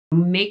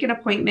Make an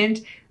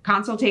appointment.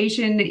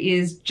 Consultation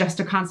is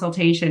just a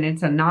consultation.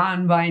 It's a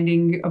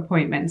non-binding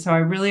appointment. So I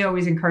really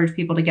always encourage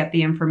people to get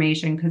the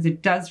information, because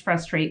it does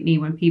frustrate me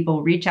when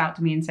people reach out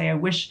to me and say, I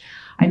wish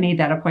I made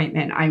that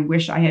appointment. I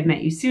wish I had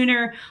met you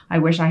sooner. I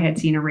wish I had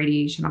seen a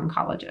radiation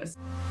oncologist.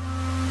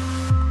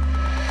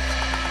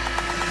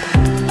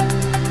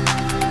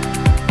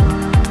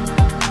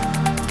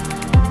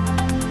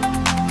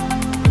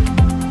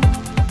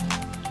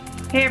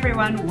 Hey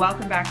everyone,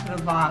 welcome back to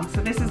the vlog.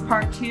 So this is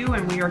part 2,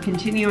 and we are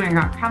continuing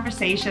our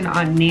conversation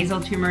on nasal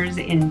tumors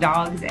in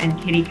dogs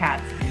and kitty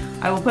cats.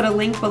 I will put a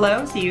link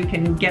below so you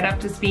can get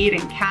up to speed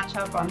and catch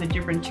up on the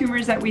different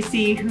tumors that we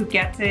see, who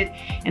gets it,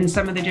 and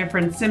some of the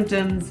different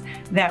symptoms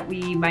that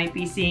we might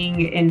be seeing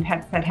in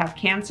pets that have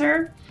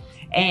cancer.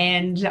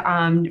 And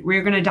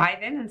we're gonna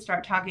dive in and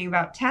start talking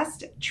about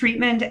test,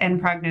 treatment, and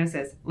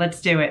prognosis.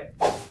 Let's do it.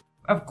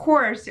 Of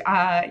course,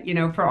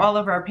 for all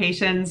of our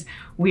patients,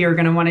 we are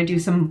going to want to do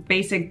some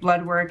basic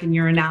blood work and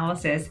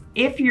urinalysis.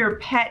 If your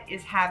pet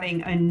is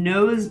having a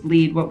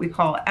nosebleed, what we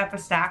call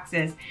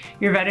epistaxis,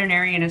 your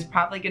veterinarian is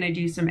probably going to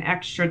do some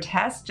extra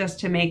tests just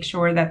to make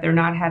sure that they're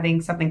not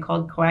having something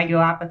called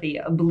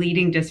coagulopathy, a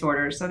bleeding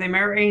disorder. So they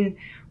may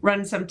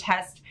run some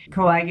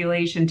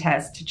coagulation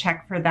tests to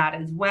check for that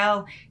as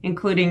well,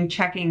 including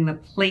checking the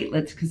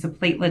platelets, because the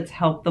platelets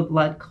help the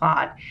blood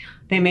clot.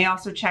 They may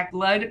also check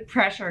blood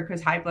pressure,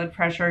 because high blood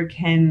pressure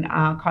can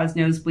cause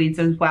nosebleeds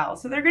as well.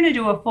 So they're going to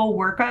do a full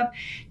workup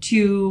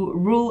to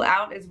rule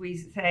out, as we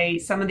say,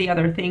 some of the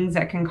other things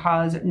that can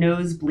cause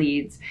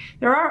nosebleeds.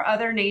 There are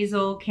other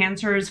nasal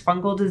cancers,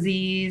 fungal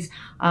disease,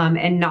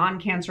 and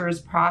non-cancerous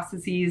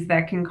processes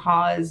that can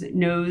cause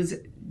nose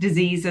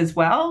disease as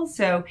well.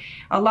 So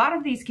a lot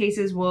of these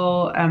cases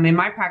will, in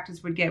my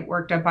practice, would get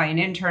worked up by an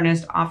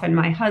internist, often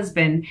my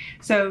husband.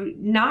 So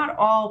not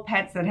all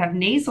pets that have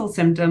nasal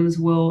symptoms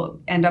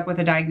will end up with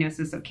a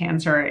diagnosis of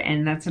cancer,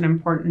 and that's an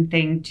important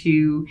thing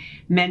to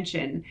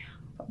mention.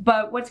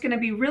 But what's going to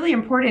be really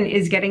important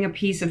is getting a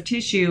piece of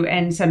tissue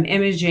and some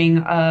imaging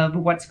of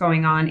what's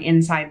going on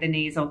inside the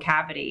nasal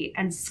cavity.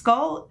 And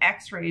skull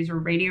x-rays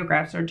or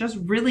radiographs are just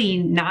really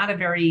not a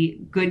very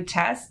good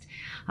test.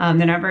 They're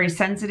not very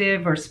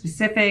sensitive or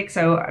specific.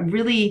 So and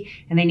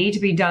they need to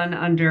be done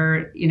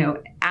under,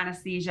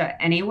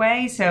 anesthesia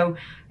anyway. So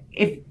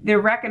if they're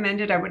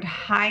recommended, I would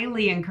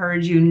highly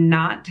encourage you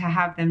not to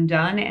have them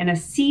done. And a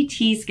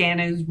CT scan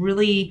is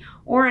really,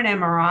 or an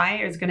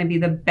MRI, is going to be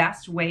the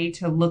best way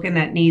to look in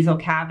that nasal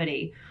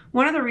cavity.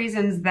 One of the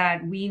reasons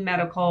that we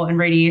medical and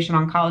radiation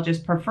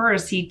oncologists prefer a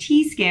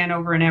CT scan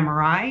over an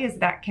MRI is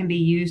that can be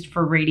used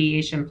for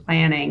radiation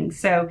planning.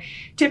 So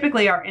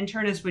typically our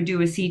internist would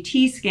do a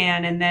CT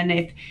scan, and then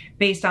if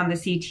based on the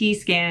CT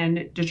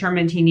scan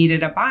determined he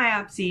needed a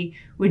biopsy,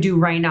 would do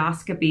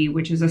rhinoscopy,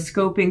 which is a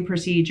scoping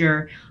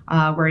procedure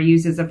where he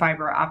uses a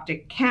fiber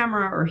optic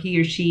camera, or he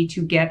or she,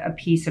 to get a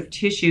piece of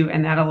tissue,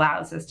 and that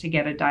allows us to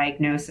get a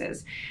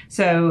diagnosis.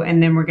 So,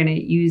 and then we're going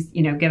to use,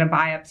 get a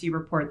biopsy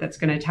report that's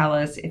going to tell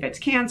us if it's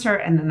cancer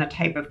and then the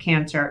type of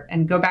cancer.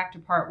 And go back to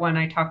part 1,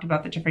 I talked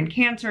about the different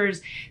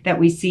cancers that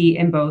we see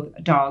in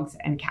both dogs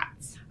and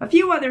cats. A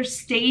few other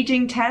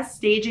staging tests.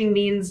 Staging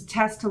means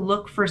tests to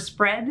look for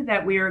spread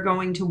that we are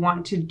going to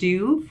want to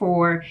do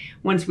for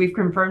once we've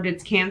confirmed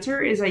it's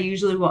cancer is I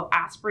usually will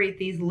aspirate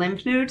these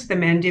lymph nodes, the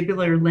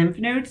mandibular lymph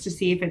nodes, to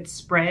see if it's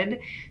spread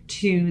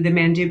to the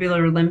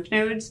mandibular lymph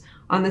nodes.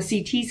 On the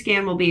CT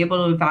scan, we'll be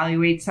able to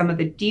evaluate some of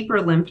the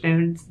deeper lymph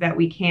nodes that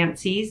we can't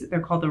see. They're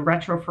called the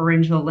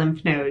retropharyngeal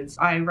lymph nodes.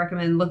 I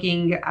recommend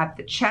looking at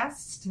the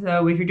chest.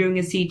 So if you're doing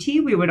a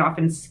CT, we would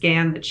often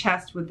scan the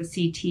chest with the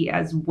CT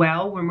as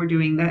well when we're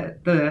doing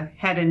the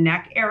head and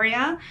neck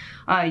area.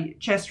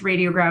 Chest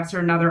radiographs are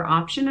another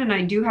option. And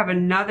I do have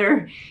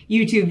another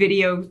YouTube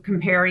video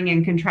comparing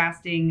and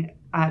contrasting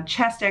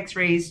chest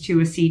x-rays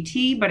to a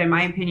CT, but in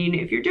my opinion,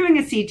 if you're doing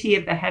a CT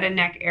of the head and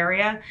neck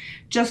area,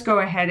 just go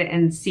ahead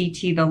and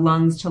CT the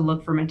lungs to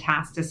look for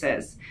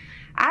metastasis.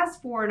 As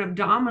for an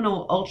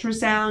abdominal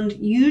ultrasound,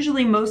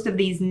 usually most of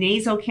these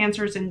nasal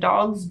cancers in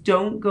dogs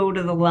don't go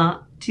to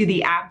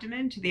the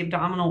abdomen, to the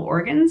abdominal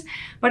organs.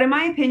 But in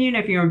my opinion,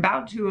 if you're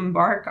about to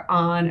embark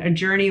on a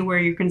journey where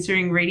you're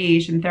considering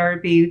radiation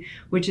therapy,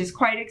 which is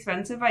quite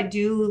expensive, I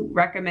do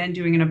recommend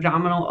doing an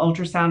abdominal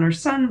ultrasound or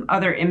some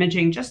other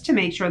imaging just to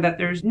make sure that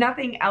there's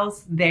nothing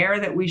else there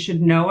that we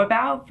should know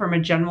about from a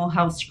general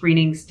health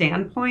screening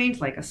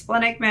standpoint, like a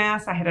splenic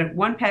mass. I had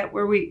one pet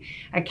where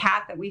a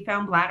cat that we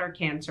found bladder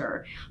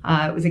cancer.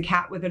 It was a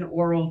cat with an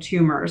oral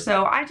tumor.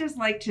 So I just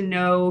like to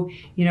know,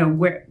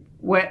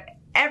 what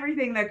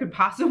everything that could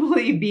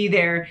possibly be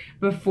there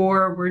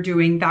before we're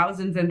doing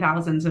thousands and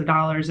thousands of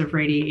dollars of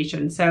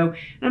radiation. So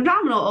an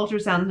abdominal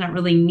ultrasound is not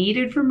really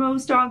needed for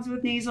most dogs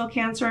with nasal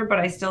cancer, but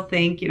I still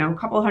think, a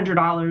couple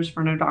 $100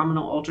 for an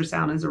abdominal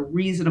ultrasound is a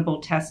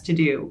reasonable test to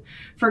do.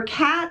 For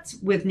cats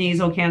with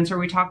nasal cancer,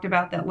 we talked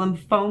about that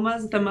lymphoma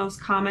is the most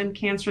common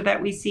cancer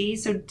that we see.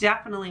 So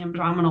definitely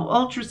abdominal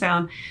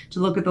ultrasound to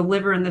look at the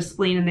liver and the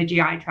spleen and the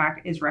GI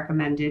tract is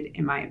recommended,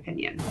 in my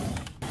opinion.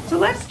 So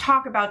let's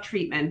talk about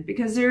treatment,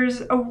 because there's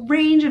a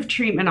range of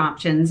treatment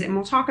options, and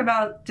we'll talk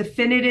about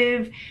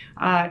definitive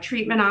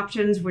treatment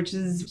options, which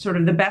is sort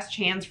of the best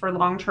chance for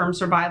long-term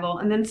survival,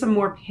 and then some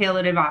more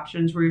palliative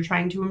options where you're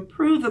trying to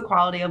improve the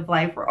quality of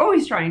life. We're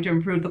always trying to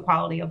improve the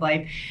quality of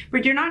life,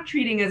 but you're not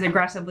treating as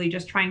aggressively,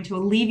 just trying to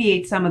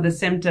alleviate some of the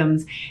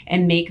symptoms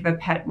and make the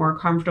pet more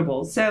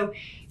comfortable. So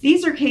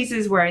these are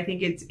cases where I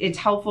think it's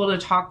helpful to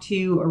talk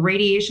to a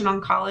radiation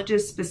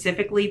oncologist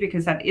specifically,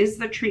 because that is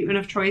the treatment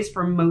of choice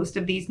for most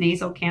of these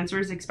nasal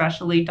cancers,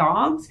 especially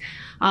dogs.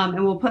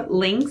 And we'll put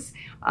links.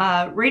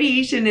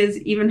 Radiation is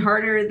even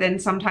harder than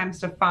sometimes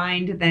to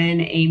find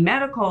than a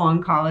medical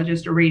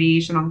oncologist or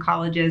radiation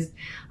oncologist,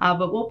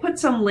 but we'll put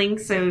some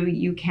links so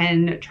you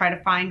can try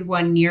to find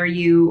one near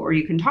you, or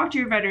you can talk to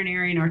your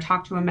veterinarian or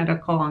talk to a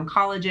medical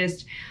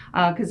oncologist,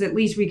 because at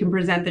least we can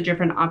present the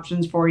different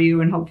options for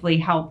you and hopefully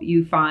help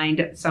you find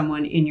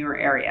someone in your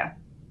area.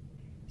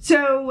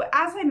 So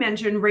as I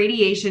mentioned,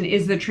 radiation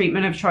is the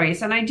treatment of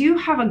choice, and I do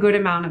have a good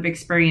amount of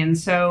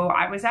experience. So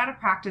I was at a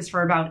practice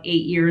for about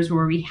 8 years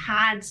where we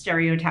had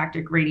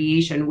stereotactic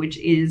radiation, which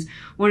is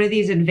one of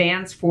these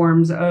advanced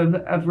forms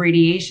of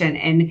radiation.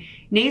 And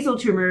nasal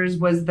tumors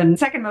was the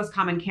second most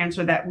common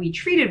cancer that we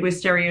treated with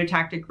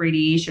stereotactic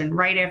radiation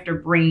right after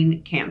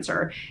brain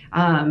cancer,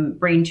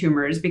 brain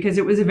tumors, because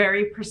it was a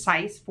very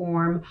precise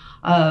form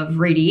of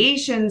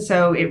radiation.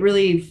 So it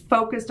really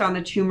focused on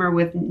the tumor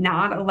with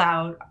not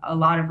allowed a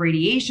lot of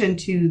radiation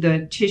to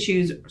the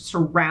tissues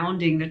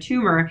surrounding the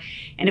tumor.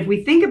 And if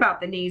we think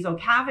about the nasal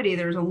cavity,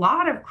 there's a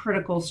lot of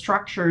critical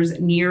structures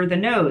near the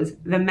nose,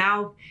 the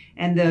mouth,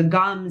 and the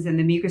gums and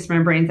the mucous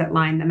membranes that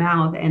line the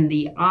mouth, and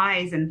the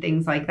eyes and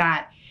things like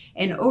that.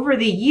 And over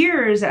the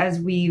years, as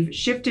we've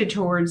shifted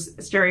towards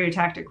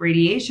stereotactic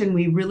radiation,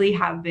 we really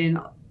have been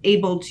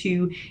able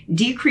to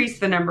decrease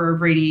the number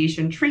of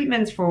radiation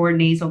treatments for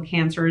nasal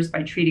cancers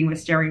by treating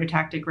with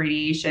stereotactic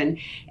radiation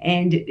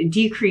and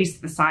decrease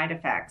the side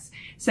effects.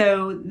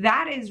 So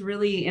that is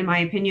really, in my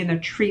opinion, the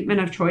treatment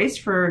of choice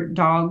for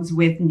dogs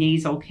with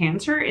nasal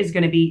cancer is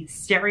going to be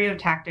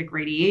stereotactic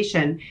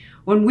radiation.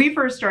 When we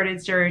first started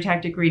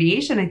stereotactic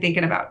radiation, I think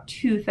in about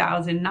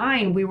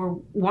 2009, we were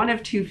one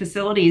of 2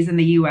 facilities in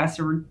the US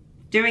who were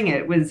doing it.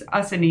 It was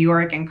us in New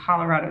York and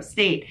Colorado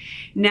State.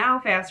 Now,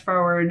 fast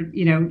forward,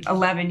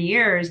 11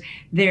 years,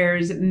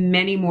 there's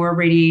many more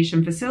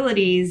radiation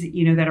facilities,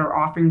 that are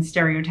offering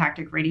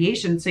stereotactic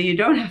radiation. So you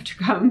don't have to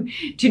come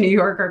to New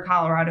York or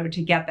Colorado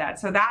to get that.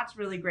 So that's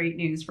really great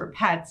news for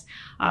pets.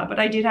 But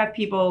I did have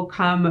people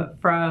come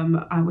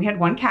from, we had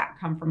one cat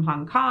come from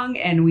Hong Kong,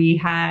 and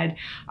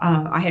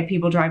I had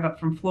people drive up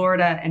from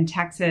Florida and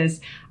Texas.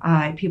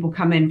 People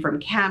come in from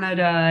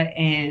Canada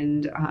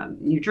and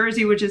New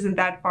Jersey, which isn't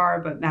that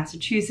far, but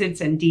Massachusetts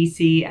and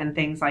DC and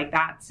things like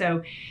that.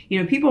 So,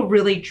 people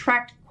really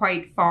trekked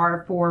quite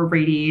far for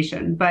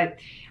radiation. But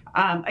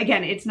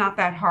again, it's not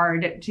that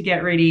hard to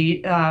get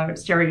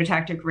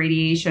stereotactic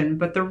radiation.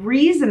 But the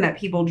reason that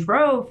people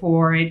drove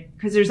for it,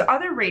 because there's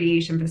other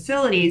radiation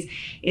facilities,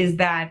 is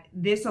that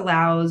this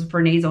allows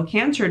for nasal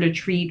cancer to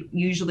treat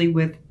usually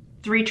with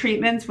 3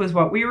 treatments was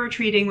what we were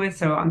treating with.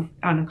 So on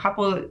a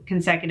couple of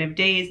consecutive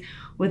days,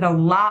 with a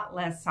lot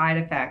less side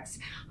effects.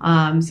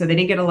 So they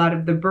didn't get a lot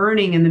of the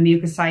burning and the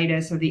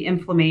mucositis or the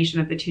inflammation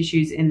of the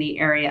tissues in the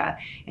area.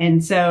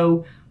 And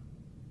so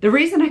the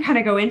reason I kind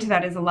of go into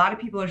that is a lot of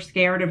people are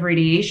scared of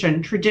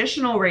radiation.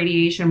 Traditional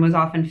radiation was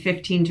often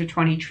 15 to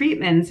 20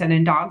 treatments, and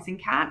in dogs and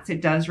cats,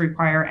 it does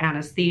require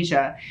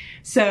anesthesia.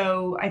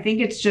 So I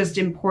think it's just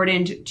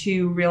important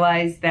to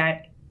realize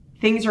that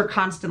things are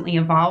constantly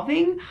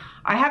evolving.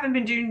 I haven't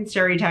been doing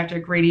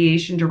stereotactic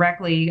radiation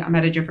directly. I'm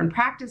at a different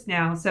practice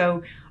now.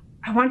 So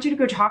I want you to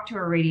go talk to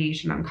a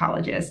radiation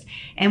oncologist.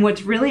 And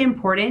what's really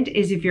important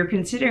is, if you're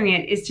considering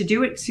it, is to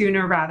do it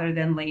sooner rather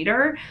than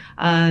later,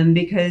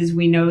 because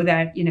we know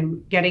that,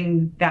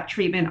 getting that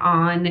treatment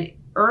on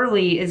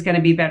early is going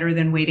to be better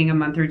than waiting a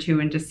month or 2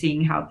 and just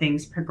seeing how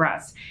things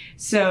progress.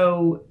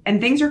 So, and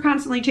things are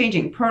constantly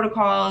changing.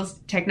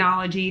 Protocols,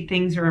 technology,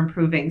 things are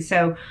improving.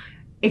 So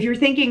if you're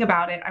thinking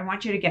about it, I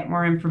want you to get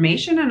more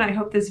information, and I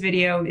hope this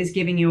video is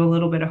giving you a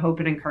little bit of hope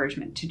and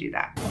encouragement to do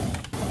that.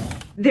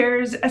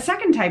 There's a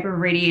second type of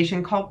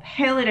radiation called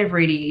palliative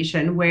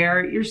radiation,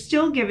 where you're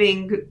still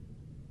giving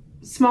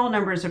small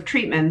numbers of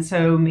treatments,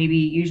 so maybe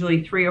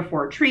usually 3 or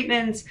 4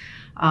 treatments,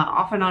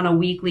 often on a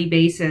weekly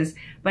basis,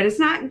 but it's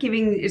not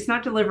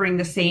delivering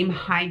the same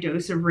high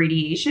dose of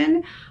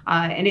radiation,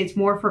 and it's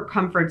more for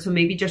comfort. So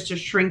maybe just to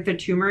shrink the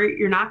tumor,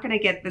 you're not going to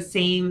get the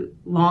same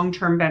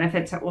long-term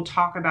benefits that we'll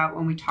talk about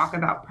when we talk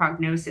about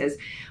prognosis.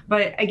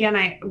 But again,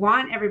 I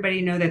want everybody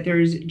to know that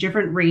there's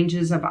different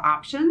ranges of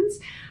options.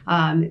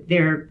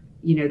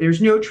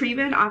 There's no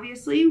treatment,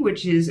 obviously,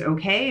 which is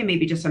okay, and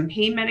maybe just some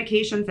pain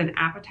medications and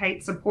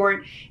appetite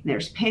support. And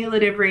there's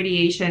palliative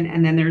radiation,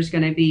 and then there's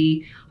going to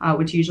be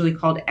what's usually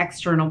called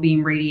external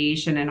beam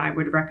radiation, and I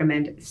would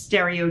recommend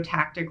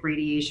stereotactic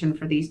radiation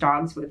for these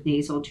dogs with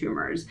nasal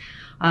tumors.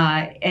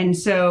 And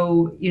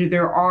so,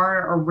 there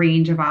are a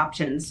range of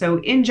options. So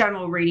in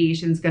general,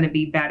 radiation is going to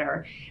be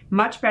better,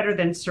 much better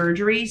than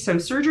surgery. So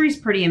surgery is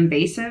pretty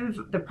invasive.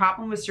 The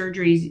problem with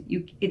surgeries,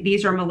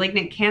 these are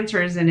malignant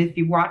cancers, and if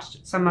you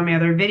watched some of my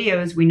other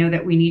videos, we know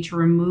that we need to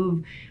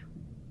remove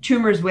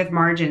tumors with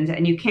margins,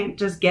 and you can't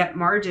just get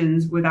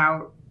margins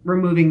without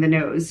removing the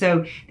nose.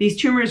 So these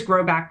tumors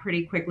grow back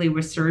pretty quickly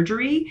with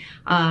surgery.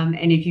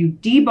 And if you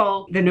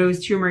debulk the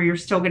nose tumor, you're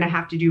still going to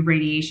have to do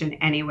radiation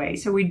anyway.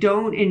 So we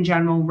don't in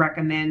general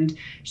recommend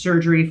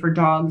surgery for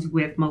dogs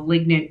with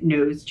malignant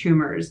nose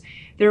tumors.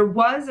 There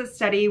was a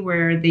study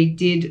where they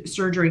did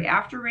surgery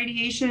after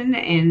radiation,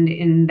 and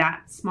in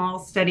that small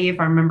study, if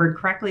I remember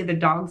correctly, the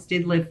dogs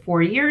did live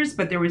 4 years,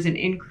 but there was an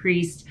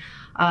increased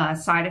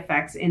side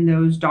effects in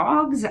those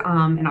dogs,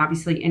 and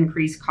obviously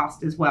increased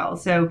cost as well.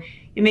 So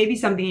it may be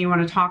something you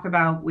want to talk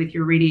about with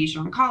your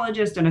radiation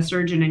oncologist and a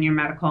surgeon and your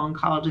medical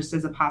oncologist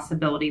as a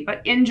possibility.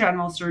 But in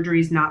general, surgery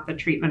is not the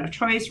treatment of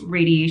choice.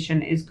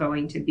 Radiation is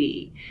going to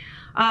be.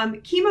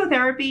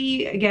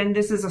 Chemotherapy, again,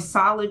 this is a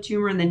solid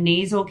tumor in the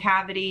nasal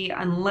cavity.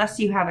 Unless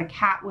you have a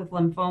cat with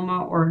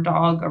lymphoma or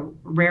a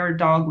rare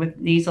dog with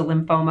nasal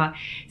lymphoma,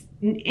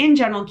 in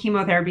general,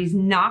 chemotherapy is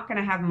not going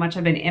to have much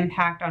of an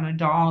impact on a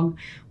dog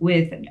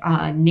with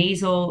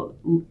nasal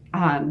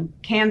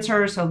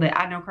cancer, so the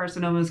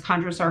adenocarcinomas,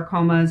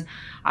 chondrosarcomas.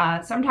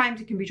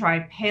 Sometimes it can be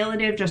tried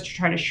palliative just to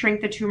try to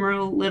shrink the tumor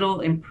a little,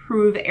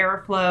 improve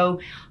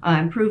airflow,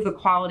 improve the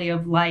quality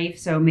of life.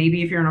 So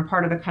maybe if you're in a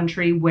part of the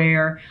country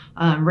where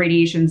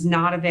radiation's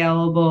not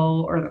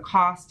available, or the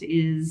cost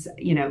is,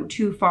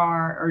 too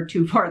far,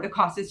 the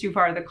cost is too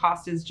far, the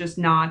cost is just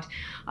not,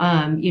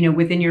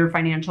 within your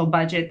financial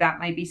budget, that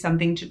might be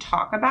something to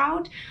talk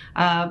about.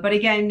 But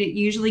again,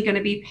 usually going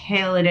to be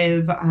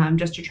palliative,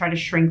 just to try to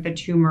shrink the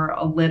tumor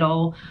a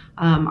little.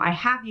 I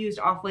have used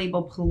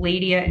off-label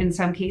Palladia in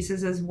some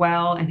cases as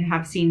well, and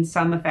have seen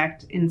some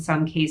effect in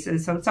some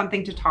cases. So it's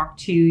something to talk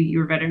to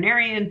your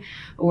veterinarian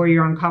or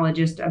your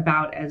oncologist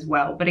about as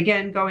well. But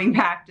again, going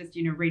back, just,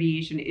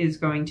 radiation is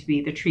going to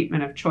be the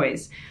treatment of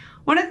choice.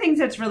 One of the things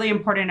that's really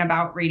important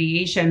about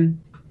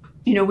radiation,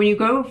 when you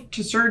go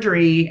to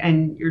surgery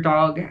and your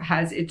dog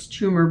has its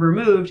tumor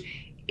removed,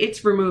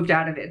 it's removed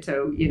out of it.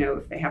 So,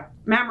 if they have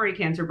mammary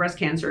cancer, breast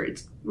cancer,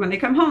 when they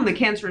come home, the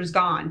cancer is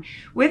gone.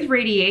 With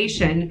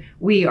radiation,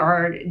 we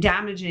are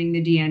damaging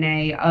the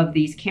DNA of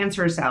these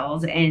cancer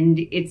cells, and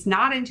it's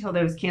not until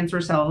those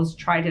cancer cells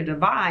try to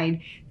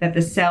divide that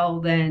the cell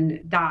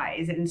then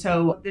dies. And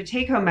so the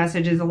take-home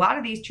message is a lot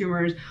of these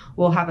tumors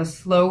will have a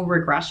slow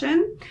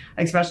regression,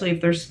 especially if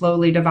they're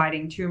slowly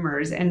dividing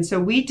tumors. And so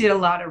we did a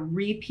lot of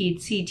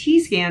repeat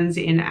CT scans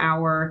in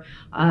our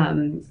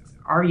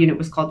unit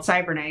was called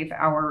CyberKnife,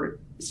 our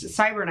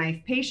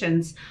CyberKnife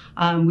patients.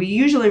 We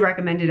usually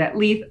recommended at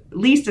least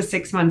a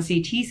 6-month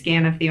CT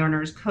scan if the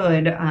owners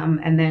could,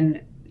 and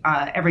then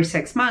every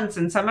 6 months,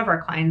 and some of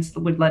our clients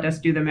would let us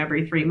do them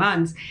every 3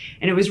 months.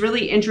 And it was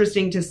really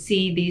interesting to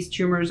see these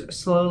tumors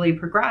slowly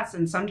progress,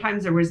 and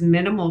sometimes there was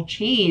minimal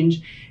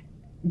change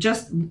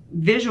just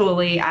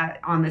visually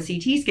on the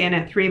CT scan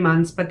at 3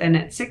 months, but then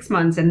at 6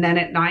 months, and then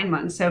at 9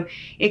 months. So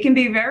it can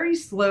be very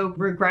slow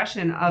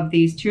regression of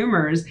these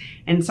tumors,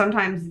 and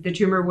sometimes the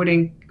tumor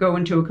wouldn't go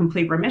into a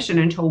complete remission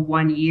until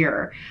 1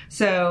 year.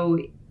 So,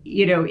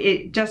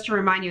 it just to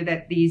remind you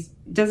that these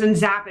doesn't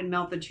zap and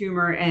melt the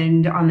tumor,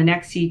 and on the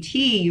next CT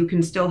you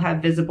can still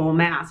have visible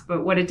mass.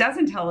 But what it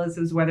doesn't tell us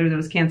is whether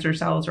those cancer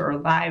cells are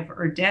alive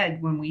or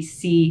dead when we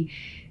see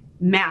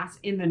mass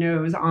in the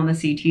nose on the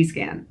CT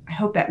scan. I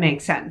hope that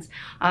makes sense.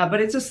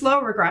 But it's a slow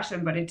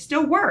regression, but it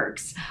still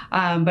works.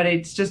 But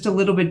it's just a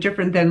little bit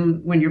different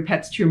than when your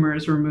pet's tumor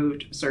is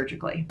removed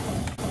surgically.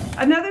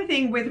 Another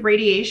thing with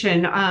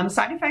radiation,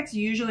 side effects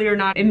usually are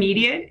not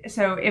immediate.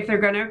 So if they're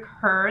going to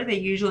occur, they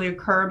usually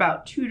occur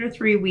about 2 to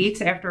 3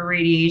 weeks after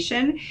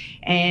radiation,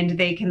 and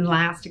they can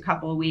last a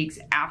couple of weeks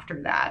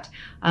after that.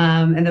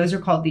 And those are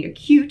called the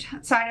acute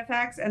side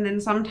effects. And then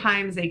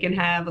sometimes they can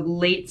have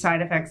late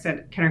side effects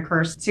that can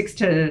occur 6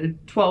 to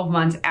 12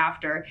 months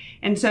after.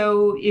 And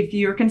so if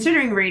you're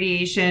considering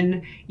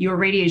radiation, your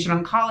radiation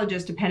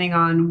oncologist, depending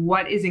on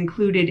what is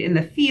included in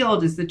the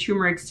field, is the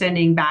tumor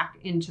extending back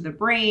into the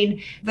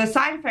brain? The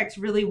side effects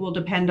really will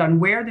depend on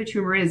where the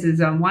tumor is. Is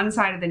it on one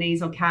side of the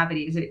nasal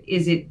cavity?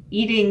 Is it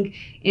eating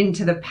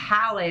into the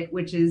palate,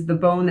 which is the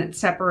bone that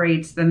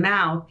separates the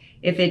mouth?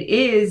 If it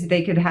is,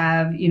 they could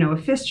have, a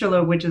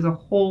fistula, which is a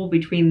hole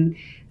between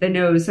the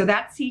nose. So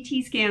that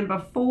CT scan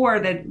before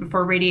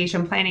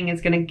radiation planning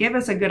is going to give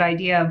us a good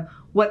idea of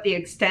what the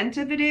extent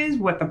of it is,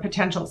 what the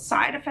potential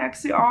side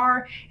effects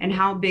are, and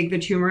how big the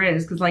tumor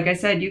is. Because like I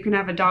said, you can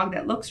have a dog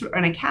that looks,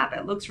 and a cat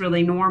that looks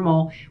really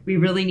normal. We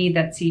really need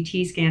that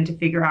CT scan to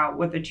figure out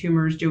what the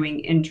tumor is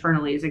doing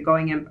internally. Is it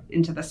going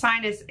into the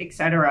sinus,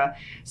 etc.?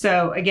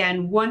 So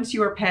again, once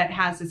your pet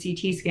has a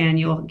CT scan,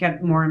 you'll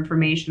get more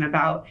information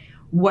about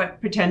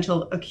what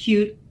potential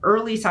acute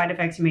early side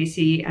effects you may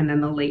see, and then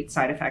the late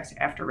side effects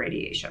after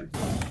radiation.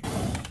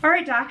 All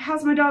right, doc,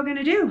 how's my dog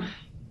gonna do?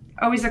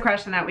 Always a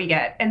question that we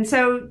get. And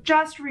so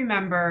just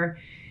remember,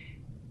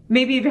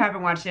 maybe if you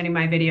haven't watched any of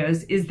my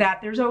videos, is that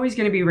there's always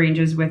going to be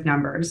ranges with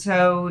numbers.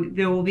 So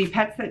there will be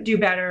pets that do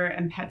better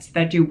and pets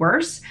that do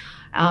worse.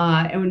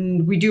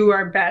 And we do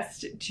our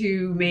best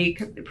to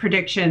make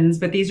predictions,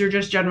 but these are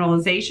just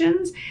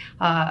generalizations.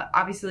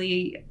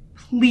 Obviously,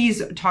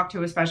 please talk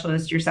to a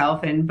specialist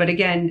yourself. But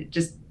again,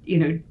 just,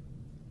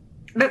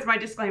 that's my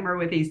disclaimer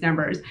with these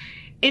numbers.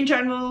 In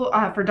general,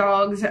 for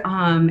dogs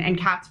and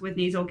cats with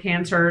nasal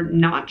cancer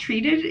not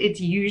treated,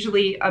 it's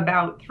usually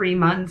about 3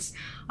 months.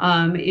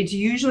 It's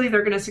usually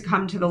they're going to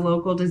succumb to the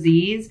local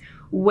disease.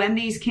 When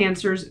these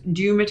cancers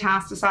do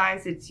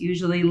metastasize, it's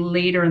usually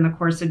later in the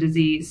course of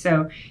disease.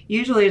 So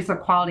usually it's a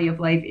quality of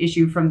life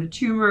issue from the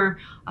tumor,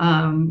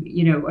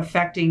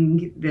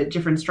 affecting the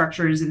different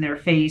structures in their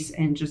face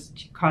and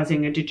just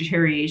causing a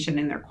deterioration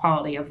in their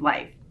quality of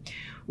life.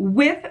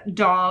 With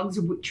dogs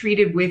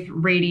treated with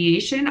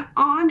radiation,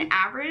 on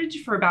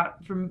average,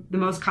 from the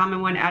most common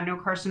one,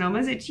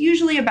 adenocarcinomas, it's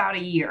usually about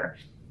a year.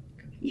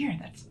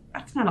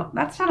 That's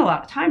not a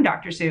lot of time,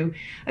 Dr. Sue.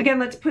 Again,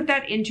 let's put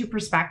that into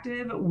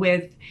perspective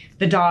with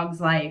the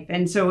dog's life.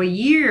 And so a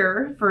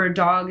year for a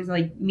dog is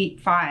like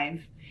meet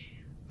 5.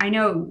 I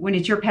know when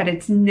it's your pet,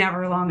 it's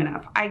never long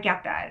enough. I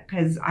get that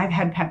because I've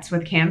had pets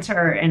with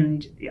cancer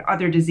and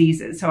other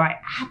diseases, so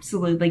I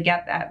absolutely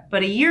get that.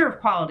 But a year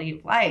of quality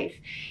of life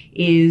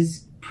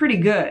is pretty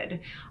good.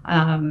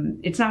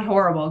 It's not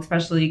horrible,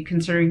 especially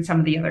considering some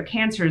of the other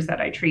cancers that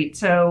I treat.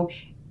 So,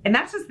 and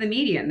that's just the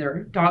median. There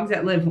are dogs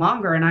that live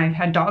longer, and I've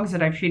had dogs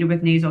that I've treated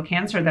with nasal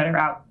cancer that are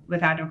out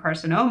with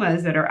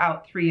adenocarcinomas that are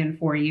out 3 and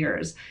 4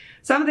 years.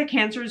 Some of the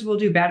cancers will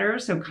do better.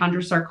 So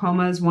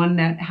chondrosarcoma is one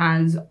that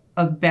has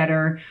a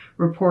better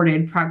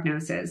reported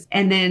prognosis.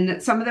 And then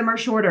some of them are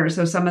shorter.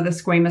 So some of the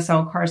squamous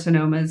cell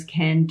carcinomas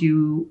can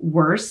do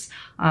worse,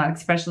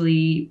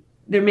 especially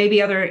there may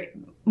be other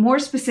more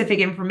specific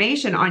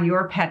information on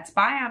your pet's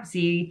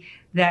biopsy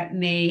that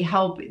may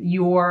help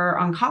your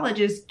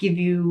oncologist give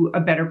you a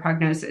better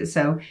prognosis.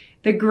 So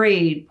the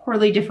grade,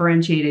 poorly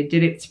differentiated,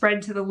 did it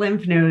spread to the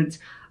lymph nodes,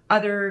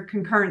 other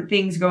concurrent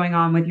things going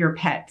on with your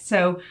pet.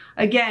 So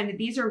again,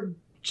 these are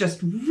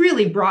just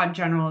really broad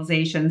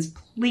generalizations.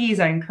 Please,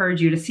 I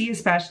encourage you to see a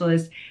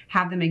specialist,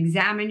 have them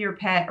examine your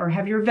pet, or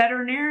have your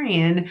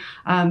veterinarian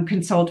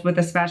consult with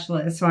a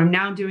specialist. So I'm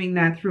now doing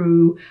that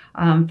through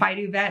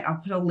FidoVet.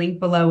 I'll put a link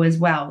below as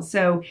well.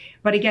 So,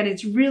 but again,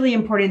 it's really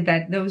important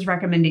that those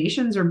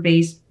recommendations are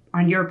based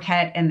on your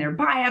pet and their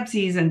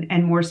biopsies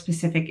and more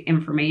specific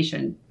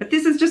information. But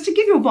this is just to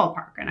give you a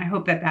ballpark, and I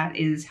hope that that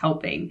is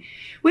helping.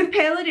 With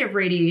palliative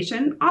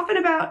radiation, often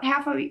about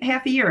half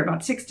a year,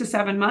 about 6 to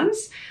 7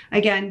 months.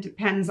 Again,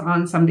 depends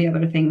on some of the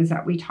other things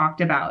that we talked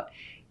about.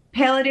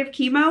 Palliative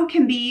chemo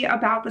can be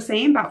about the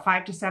same, about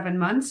 5 to 7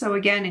 months. So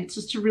again, it's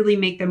just to really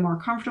make them more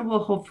comfortable,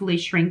 hopefully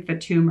shrink the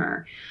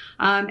tumor.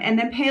 And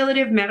then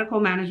palliative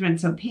medical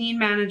management, so pain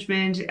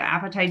management,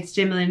 appetite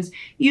stimulants,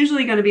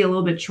 usually going to be a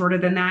little bit shorter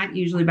than that,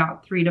 usually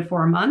about 3 to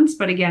 4 months.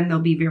 But again,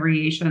 there'll be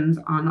variations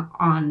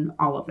on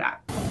all of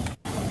that.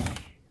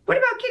 What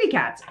about kitty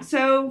cats?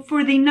 So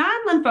for the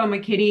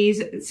non-lymphoma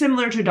kitties,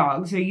 similar to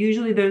dogs, so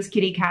usually those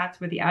kitty cats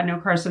with the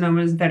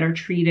adenocarcinomas that are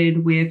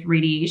treated with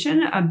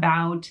radiation,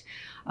 about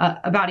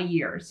a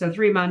year, so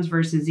 3 months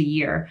versus a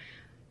year.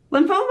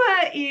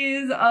 Lymphoma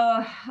is,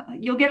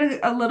 you'll get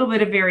a little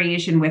bit of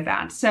variation with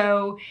that.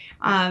 So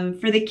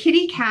for the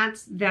kitty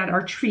cats that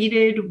are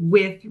treated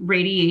with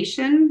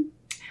radiation,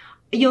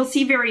 you'll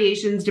see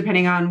variations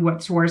depending on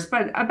what source,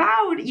 but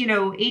about,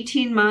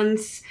 18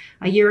 months,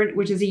 a year,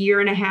 which is a year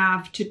and a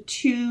half to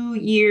 2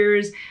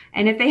 years.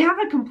 And if they have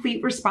a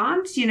complete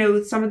response,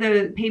 some of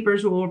the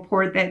papers will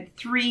report that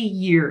 3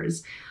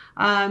 years.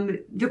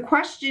 The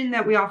question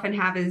that we often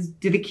have is,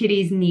 do the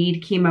kitties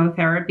need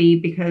chemotherapy?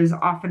 Because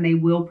often they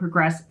will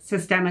progress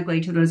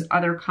systemically to those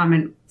other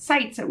common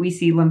sites that we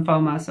see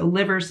lymphoma, so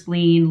liver,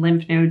 spleen,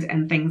 lymph nodes,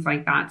 and things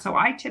like that. So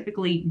I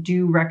typically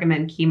do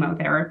recommend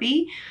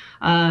chemotherapy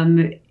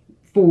in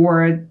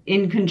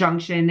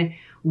conjunction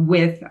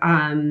with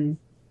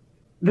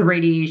the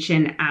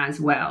radiation as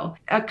well.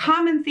 A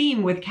common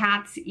theme with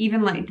cats,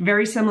 even like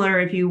very similar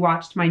if you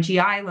watched my GI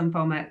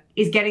lymphoma,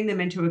 is getting them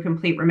into a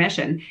complete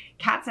remission.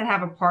 Cats that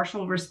have a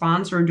partial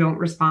response or don't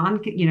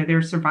respond,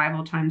 their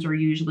survival times are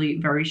usually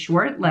very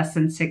short, less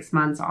than 6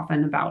 months,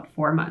 often about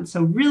 4 months.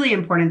 So really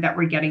important that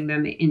we're getting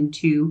them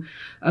into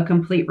a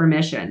complete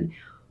remission.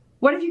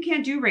 What if you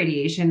can't do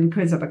radiation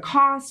because of the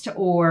cost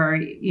or,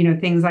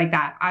 things like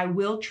that? I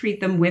will treat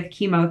them with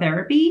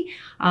chemotherapy,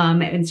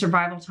 and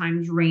survival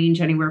times range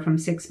anywhere from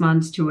 6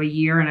 months to a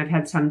year, and I've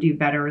had some do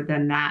better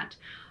than that.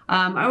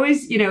 I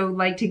always,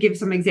 like to give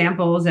some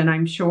examples, and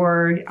I'm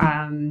sure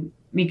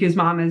Miku's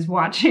mom is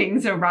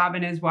watching, so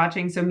Robin is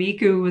watching. So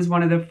Miku was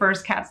one of the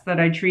first cats that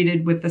I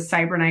treated with the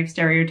CyberKnife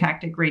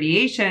stereotactic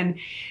radiation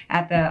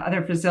at the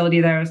other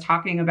facility that I was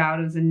talking about.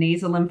 It was a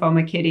nasal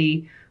lymphoma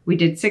kitty. We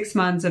did 6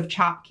 months of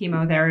CHOP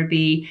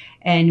chemotherapy,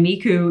 and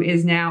Miku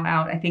is now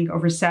out, I think,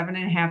 over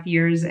 7.5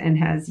 years and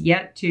has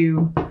yet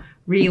to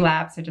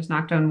relapse. I just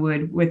knocked on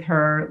wood with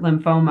her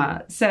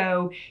lymphoma.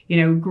 So,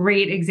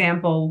 great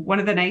example. One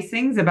of the nice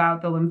things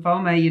about the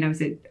lymphoma,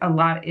 is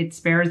it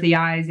spares the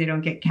eyes. They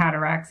don't get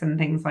cataracts and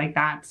things like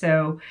that.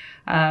 So,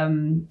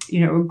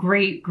 a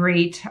great,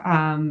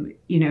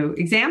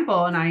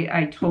 example. And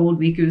I told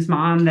Miku's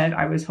mom that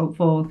I was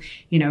hopeful,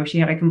 she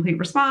had a complete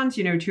response,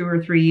 2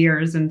 or 3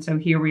 years. And so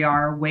here we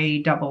are, way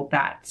doubled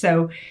that.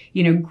 So,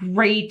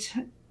 great.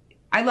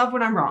 I love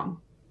when I'm wrong.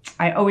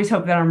 I always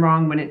hope that I'm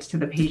wrong when it's to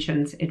the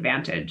patient's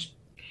advantage.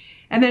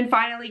 And then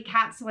finally,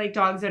 cats, like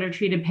dogs that are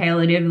treated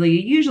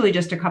palliatively, usually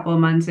just a couple of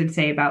months, I'd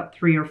say about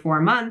 3 or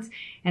 4 months.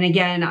 And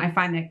again, I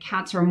find that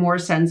cats are more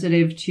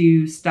sensitive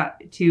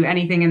to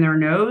anything in their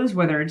nose,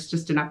 whether it's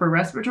just an upper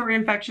respiratory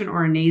infection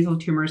or a nasal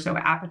tumor. So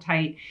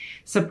appetite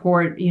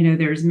support,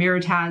 there's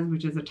Mirataz,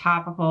 which is a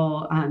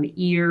topical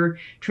ear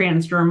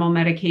transdermal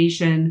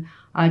medication.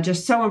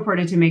 Just so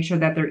important to make sure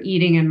that they're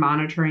eating and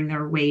monitoring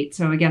their weight.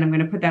 So again, I'm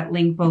going to put that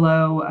link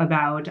below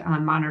about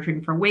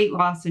monitoring for weight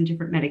loss and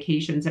different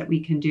medications that we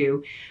can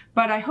do.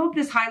 But I hope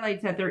this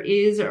highlights that there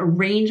is a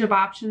range of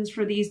options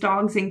for these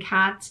dogs and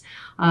cats.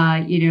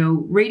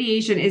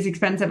 Radiation is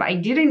expensive. I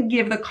didn't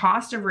give the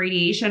cost of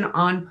radiation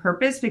on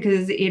purpose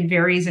because it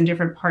varies in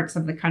different parts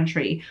of the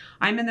country.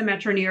 I'm in the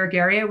Metro New York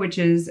area, which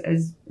is,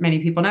 as many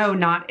people know,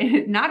 not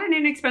an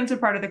inexpensive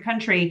part of the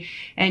country.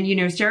 And,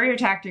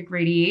 stereotactic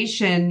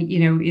radiation,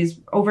 is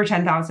over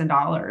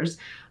 $10,000.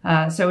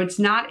 So it's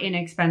not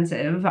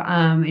inexpensive.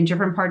 In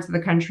different parts of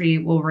the country,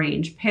 it will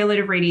range.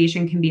 Palliative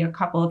radiation can be a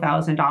couple of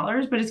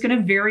 $1,000s, but it's going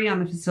to vary on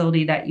the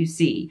facility that you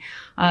see.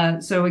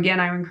 So again,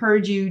 I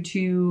encourage you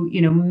to,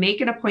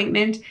 make an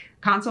appointment.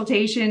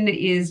 Consultation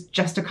is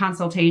just a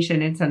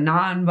consultation. It's a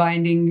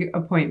non-binding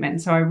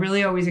appointment. So I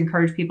really always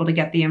encourage people to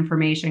get the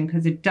information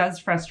because it does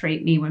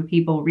frustrate me when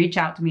people reach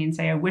out to me and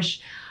say, I wish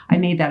I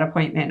made that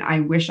appointment. I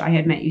wish I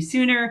had met you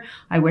sooner.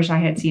 I wish I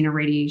had seen a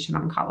radiation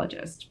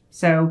oncologist.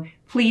 So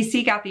please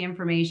seek out the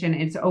information.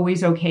 It's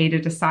always okay to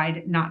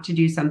decide not to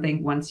do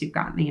something once you've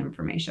gotten the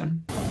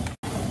information.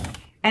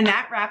 And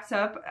that wraps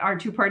up our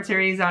 2-part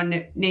series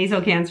on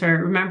nasal cancer.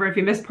 Remember, if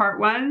you missed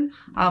part 1,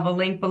 I'll have a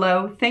link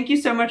below. Thank you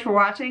so much for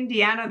watching.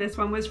 Deanna, this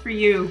one was for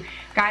you.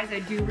 Guys, I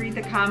do read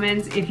the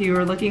comments. If you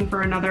are looking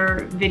for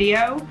another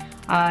video,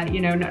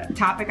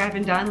 topic I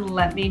haven't done,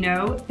 let me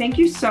know. Thank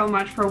you so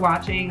much for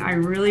watching. I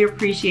really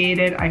appreciate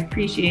it. I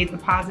appreciate the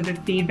positive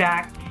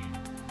feedback.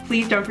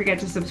 Please don't forget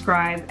to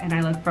subscribe, and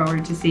I look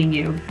forward to seeing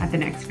you at the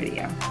next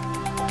video.